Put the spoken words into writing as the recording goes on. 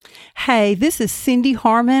Hey, this is Cindy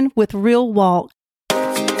Harmon with Real Walk.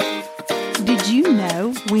 Did you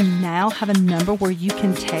know we now have a number where you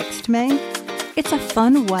can text me? It's a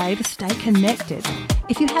fun way to stay connected.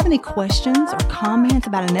 If you have any questions or comments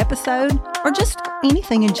about an episode or just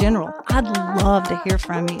anything in general, I'd love to hear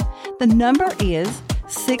from you. The number is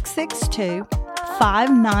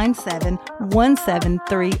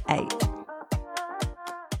 662-597-1738.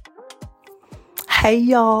 Hey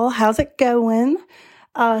y'all, how's it going?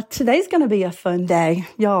 Today's going to be a fun day.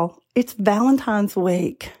 Y'all, it's Valentine's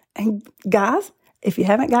week. And guys, if you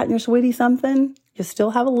haven't gotten your sweetie something, you still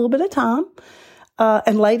have a little bit of time.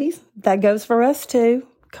 And ladies, that goes for us too.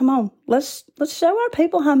 Come on, let's show our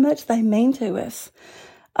people how much they mean to us.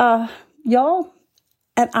 Y'all,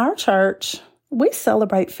 at our church, we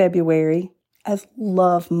celebrate February as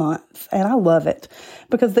Love Month. And I love it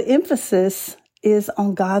because the emphasis is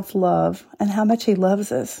on God's love and how much He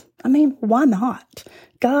loves us. I mean, why not?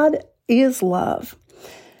 God is love.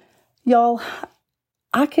 Y'all,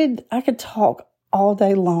 I could talk all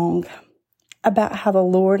day long about how the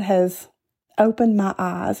Lord has opened my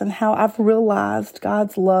eyes and how I've realized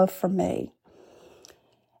God's love for me.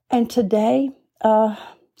 And today, I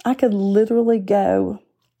could literally go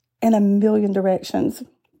in a million directions.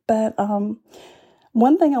 But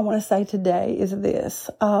one thing I want to say today is this.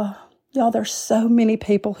 Y'all, there's so many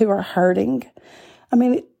people who are hurting. I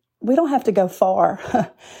mean, we don't have to go far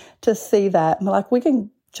to see that. Like, we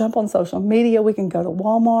can jump on social media, we can go to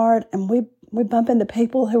Walmart, and we bump into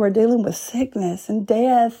people who are dealing with sickness and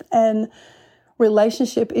death and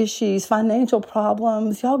relationship issues, financial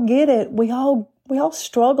problems. Y'all get it. We all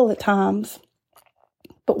struggle at times.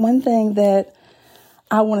 But one thing that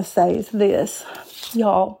I want to say is this,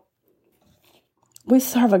 y'all, we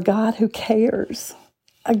serve a God who cares.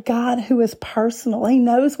 A God who is personal. He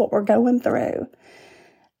knows what we're going through.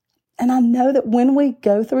 And I know that when we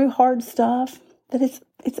go through hard stuff, that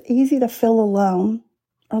it's easy to feel alone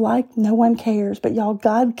or like no one cares. But y'all,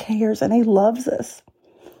 God cares and He loves us.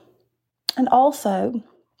 And also,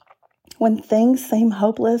 when things seem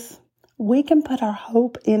hopeless, we can put our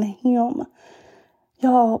hope in Him.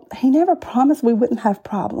 Y'all, He never promised we wouldn't have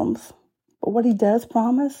problems. But what He does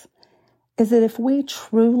promise is that if we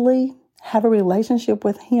truly have a relationship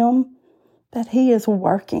with Him, that He is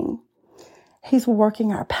working. He's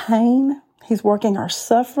working our pain. He's working our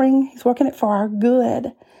suffering. He's working it for our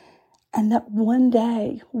good. And that one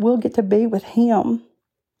day we'll get to be with Him.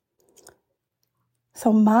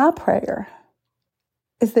 So my prayer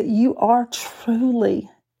is that you are truly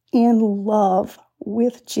in love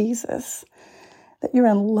with Jesus, that you're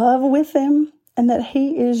in love with Him and that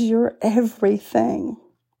He is your everything.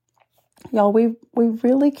 Y'all, we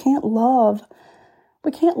really can't love.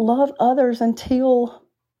 We can't love others until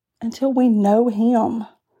we know Him.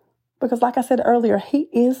 Because like I said earlier, He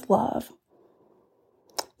is love.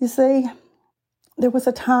 You see, there was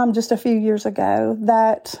a time just a few years ago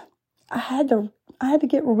that I had to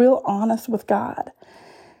get real honest with God.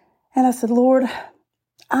 And I said, Lord,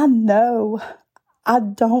 I know I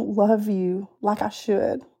don't love you like I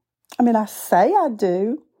should. I mean, I say I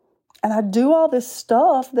do, and I do all this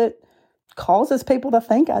stuff that causes people to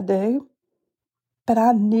think I do. But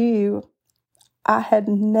I knew I had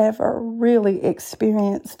never really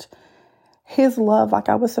experienced His love like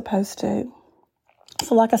I was supposed to.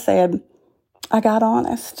 So like I said, I got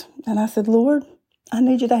honest and I said, Lord, I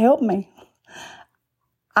need you to help me.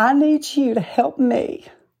 I need you to help me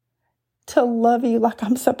to love you like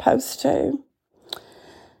I'm supposed to.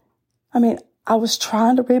 I mean, I was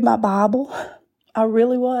trying to read my Bible. I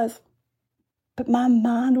really was. But my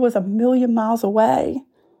mind was a million miles away.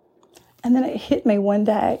 And then it hit me one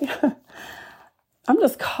day. I'm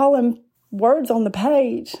just calling words on the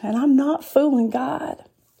page, and I'm not fooling God.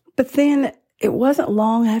 But then it wasn't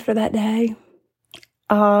long after that day.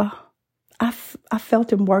 I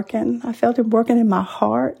felt Him working. I felt Him working in my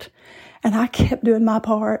heart, and I kept doing my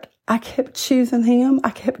part. I kept choosing Him.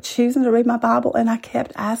 I kept choosing to read my Bible, and I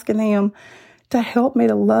kept asking Him to help me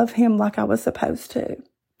to love Him like I was supposed to.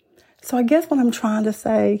 So I guess what I'm trying to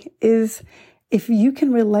say is, if you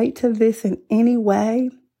can relate to this in any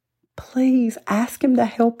way, please ask Him to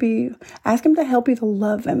help you. Ask Him to help you to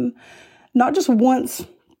love Him. Not just once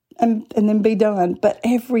and then be done, but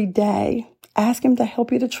every day. Ask Him to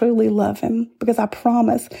help you to truly love Him, because I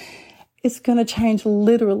promise it's going to change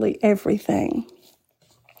literally everything.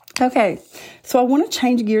 Okay, so I want to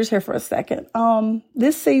change gears here for a second.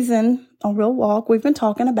 This season on Real Walk, we've been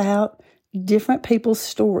talking about different people's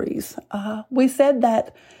stories. We said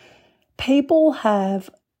that people have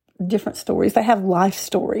different stories. They have life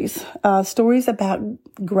stories, stories about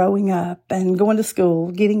growing up and going to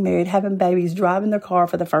school, getting married, having babies, driving their car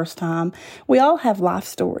for the first time. We all have life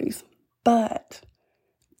stories. But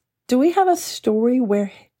do we have a story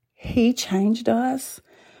where he changed us,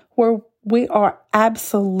 where we are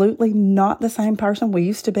absolutely not the same person we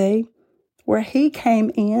used to be, where he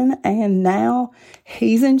came in and now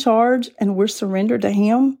he's in charge and we're surrendered to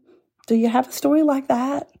him? Do you have a story like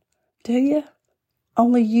that? Do you?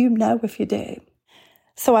 Only you know if you do.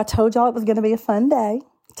 So I told y'all it was going to be a fun day.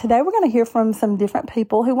 Today we're going to hear from some different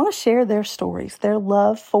people who want to share their stories, their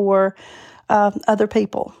love for other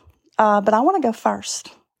people. But I want to go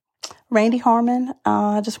first. Randy Harmon,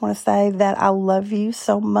 I just want to say that I love you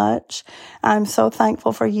so much. I'm so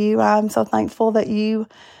thankful for you. I'm so thankful that you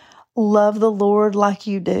love the Lord like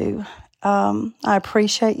you do. I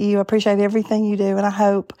appreciate you. I appreciate everything you do. And I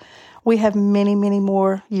hope we have many, many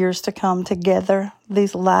more years to come together.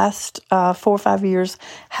 These last 4 or 5 years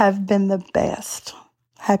have been the best.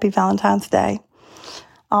 Happy Valentine's Day.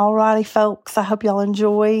 All righty, folks. I hope y'all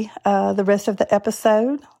enjoy the rest of the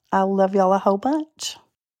episode. I love y'all a whole bunch.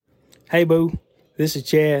 Hey, boo. This is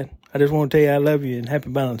Chad. I just want to tell you I love you and happy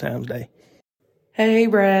Valentine's Day. Hey,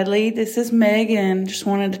 Bradley. This is Megan. Just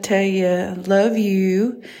wanted to tell you I love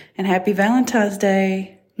you and happy Valentine's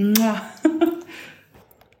Day. Mwah.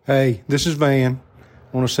 Hey, this is Van.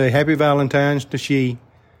 I want to say happy Valentine's to She.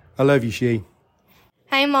 I love you, She.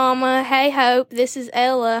 Hey, Mama. Hey, Hope. This is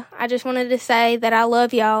Ella. I just wanted to say that I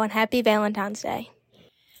love y'all and happy Valentine's Day.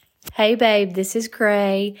 Hey, babe, this is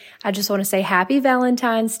Gray. I just want to say happy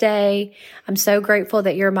Valentine's Day. I'm so grateful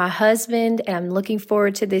that you're my husband, and I'm looking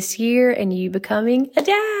forward to this year and you becoming a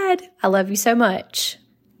dad. I love you so much.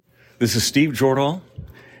 This is Steve Jordahl.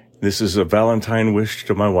 This is a Valentine wish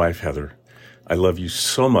to my wife, Heather. I love you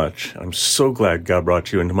so much. I'm so glad God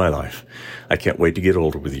brought you into my life. I can't wait to get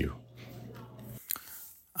older with you.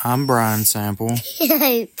 I'm Brian Sample.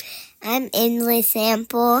 I'm Emily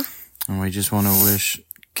Sample. And we just want to wish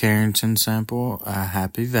Carrington Sample a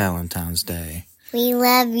happy Valentine's Day. We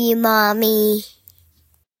love you, Mommy.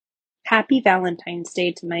 Happy Valentine's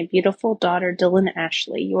Day to my beautiful daughter, Dylan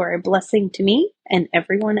Ashley. You are a blessing to me and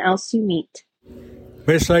everyone else you meet.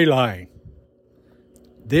 Miss Elaine,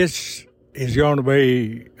 this is going to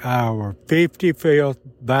be our 55th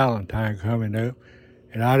Valentine coming up.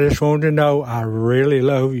 And I just wanted to know I really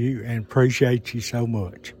love you and appreciate you so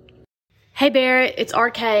much. Hey Barrett, it's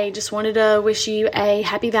RK. Just wanted to wish you a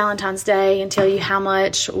happy Valentine's Day and tell you how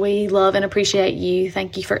much we love and appreciate you.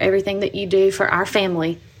 Thank you for everything that you do for our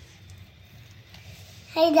family.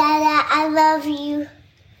 Hey Dada, I love you.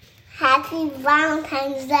 Happy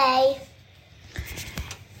Valentine's Day.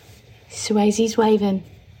 Swayze's waving.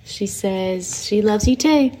 She says she loves you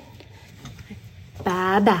too.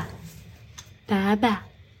 Bye-bye. Bye-bye.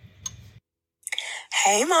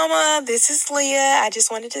 Hey Mama, this is Leah. I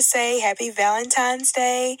just wanted to say happy Valentine's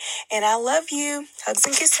Day and I love you. Hugs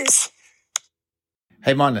and kisses.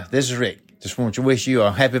 Hey Mona, this is Rick. Just want to wish you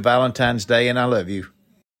a happy Valentine's Day and I love you.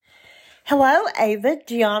 Hello, Ava,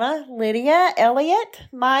 Gianna, Lydia, Elliot,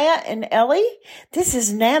 Maya, and Ellie. This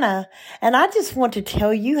is Nana, and I just want to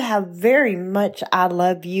tell you how very much I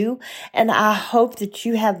love you, and I hope that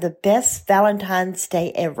you have the best Valentine's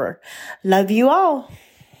Day ever. Love you all.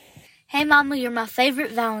 Hey, Mama, you're my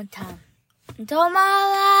favorite Valentine. And all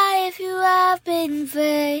my life you have been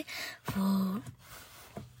faithful.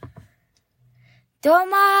 And all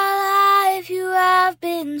my life you have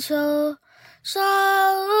been so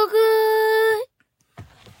good.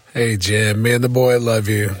 Hey, Jim, me and the boy love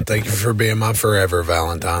you. Thank you for being my forever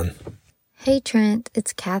Valentine. Hey, Trent,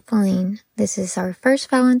 it's Kathleen. This is our first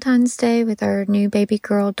Valentine's Day with our new baby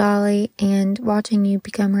girl, Dolly, and watching you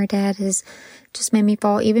become her dad has just made me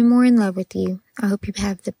fall even more in love with you. I hope you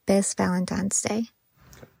have the best Valentine's Day.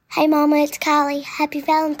 Hey, Mama, it's Kylie. Happy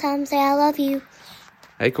Valentine's Day. I love you.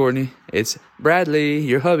 Hey, Courtney, it's Bradley,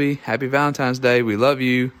 your hubby. Happy Valentine's Day. We love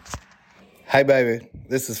you. Hey, baby,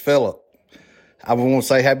 this is Philip. I want to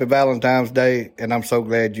say happy Valentine's Day, and I'm so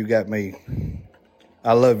glad you got me.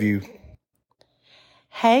 I love you.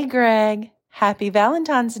 Hey, Greg. Happy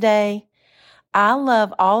Valentine's Day. I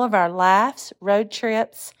love all of our laughs, road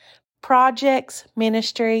trips, projects,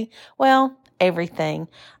 ministry, well, everything.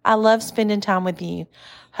 I love spending time with you.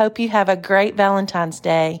 Hope you have a great Valentine's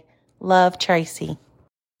Day. Love, Tracy.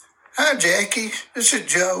 Hi, Jackie. This is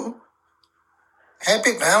Joe.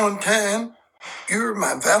 Happy Valentine. You're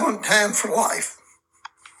my Valentine for life.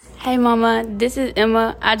 Hey, Mama. This is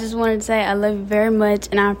Emma. I just wanted to say I love you very much,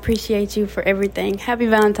 and I appreciate you for everything. Happy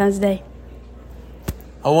Valentine's Day.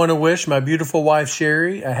 I want to wish my beautiful wife,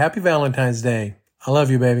 Sherry, a happy Valentine's Day. I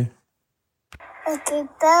love you, baby. Happy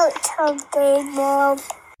Valentine's Day, Mom.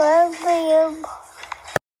 Love you.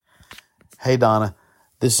 Hey, Donna.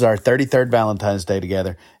 This is our 33rd Valentine's Day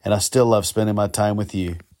together, and I still love spending my time with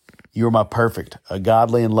you. You are my perfect, a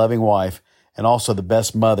godly and loving wife, and also the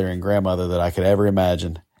best mother and grandmother that I could ever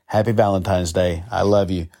imagine. Happy Valentine's Day. I love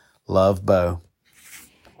you. Love, Bo.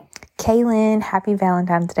 Kaylin, happy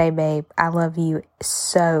Valentine's Day, babe. I love you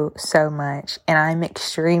so, so much. And I'm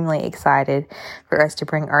extremely excited for us to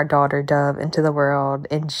bring our daughter Dove into the world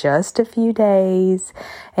in just a few days.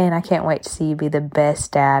 And I can't wait to see you be the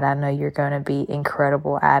best dad. I know you're going to be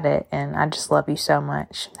incredible at it. And I just love you so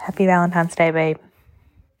much. Happy Valentine's Day, babe.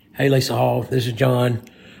 Hey, Lisa Hall. This is John.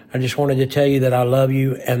 I just wanted to tell you that I love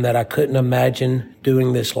you and that I couldn't imagine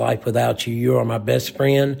doing this life without you. You are my best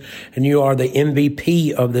friend, and you are the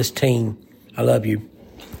MVP of this team. I love you.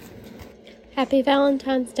 Happy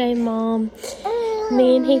Valentine's Day, Mom.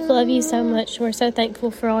 Me and Heath love you so much. We're so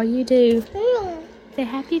thankful for all you do. Say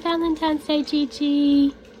happy Valentine's Day,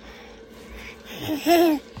 Gigi.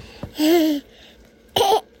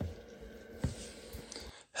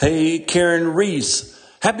 Hey, Karen Reese.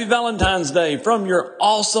 Happy Valentine's Day from your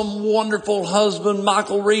awesome, wonderful husband,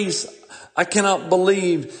 Michael Reese. I cannot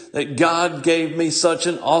believe that God gave me such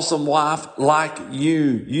an awesome wife like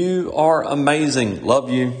you. You are amazing.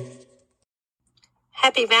 Love you.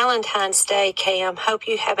 Happy Valentine's Day, Cam. Hope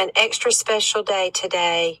you have an extra special day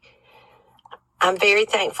today. I'm very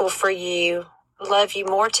thankful for you. Love you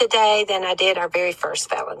more today than I did our very first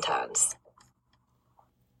Valentine's.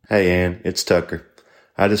 Hey, Ann, it's Tucker.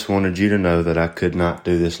 I just wanted you to know that I could not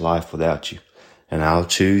do this life without you, and I'll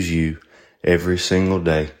choose you every single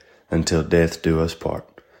day until death do us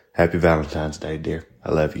part. Happy Valentine's Day, dear.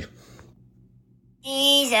 I love you.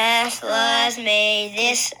 Jesus loves me,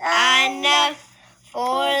 this I know,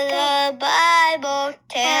 for the Bible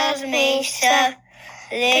tells me so.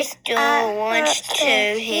 Little ones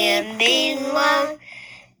to him belong.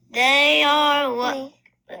 They are one,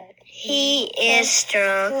 but he is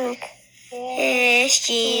strong. Yes,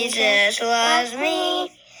 Jesus loves me.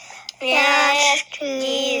 Yes,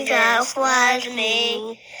 Jesus loves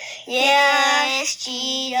me. Yes,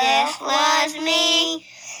 Jesus loves me.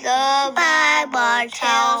 The Bible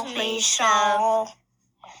tells me so.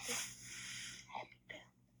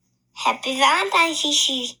 Happy Valentine's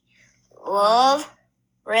Day. Love,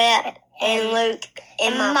 Rhett, and Luke,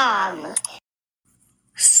 and Mom.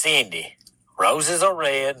 Cindy, roses are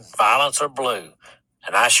red, violets are blue.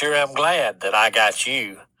 And I sure am glad that I got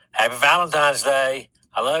you. Happy Valentine's Day.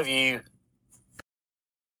 I love you.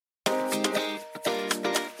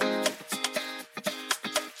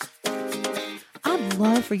 I'd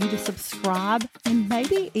love for you to subscribe and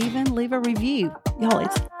maybe even leave a review. Y'all,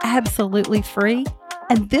 it's absolutely free.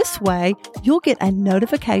 And this way, you'll get a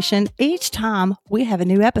notification each time we have a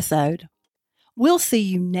new episode. We'll see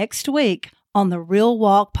you next week on the Real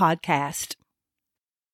Walk Podcast.